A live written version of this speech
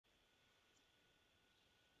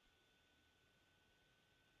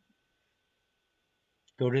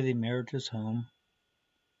Go to the Emeritus home.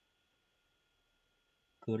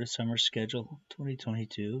 Go to Summer Schedule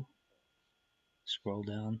 2022. Scroll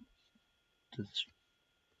down to the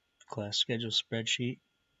class schedule spreadsheet.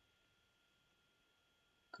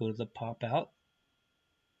 Go to the pop out.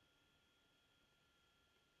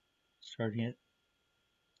 Starting at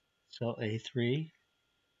cell A3.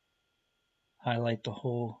 Highlight the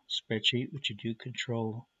whole spreadsheet, which you do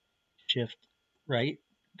Control Shift right,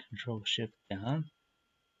 Control Shift down.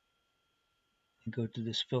 And go to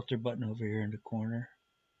this filter button over here in the corner.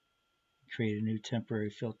 Create a new temporary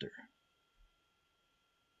filter.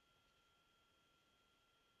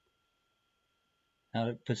 Now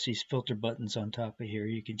it puts these filter buttons on top of here.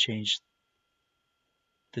 You can change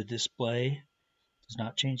the display. Does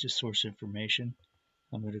not change the source information.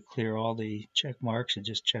 I'm going to clear all the check marks and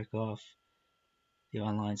just check off the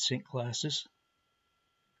online sync classes.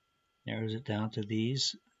 Narrows it down to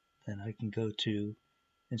these. Then I can go to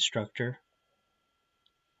instructor.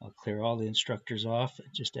 I'll clear all the instructors off and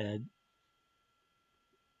just add,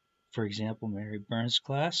 for example, Mary Burns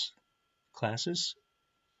classes.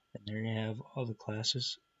 And there you have all the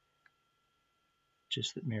classes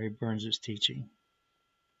just that Mary Burns is teaching.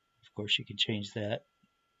 Of course, you can change that,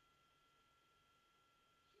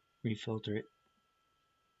 refilter it,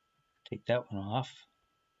 take that one off,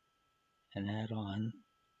 and add on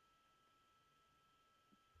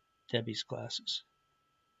Debbie's classes.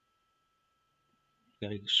 You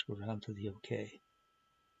got to scroll down to the OK.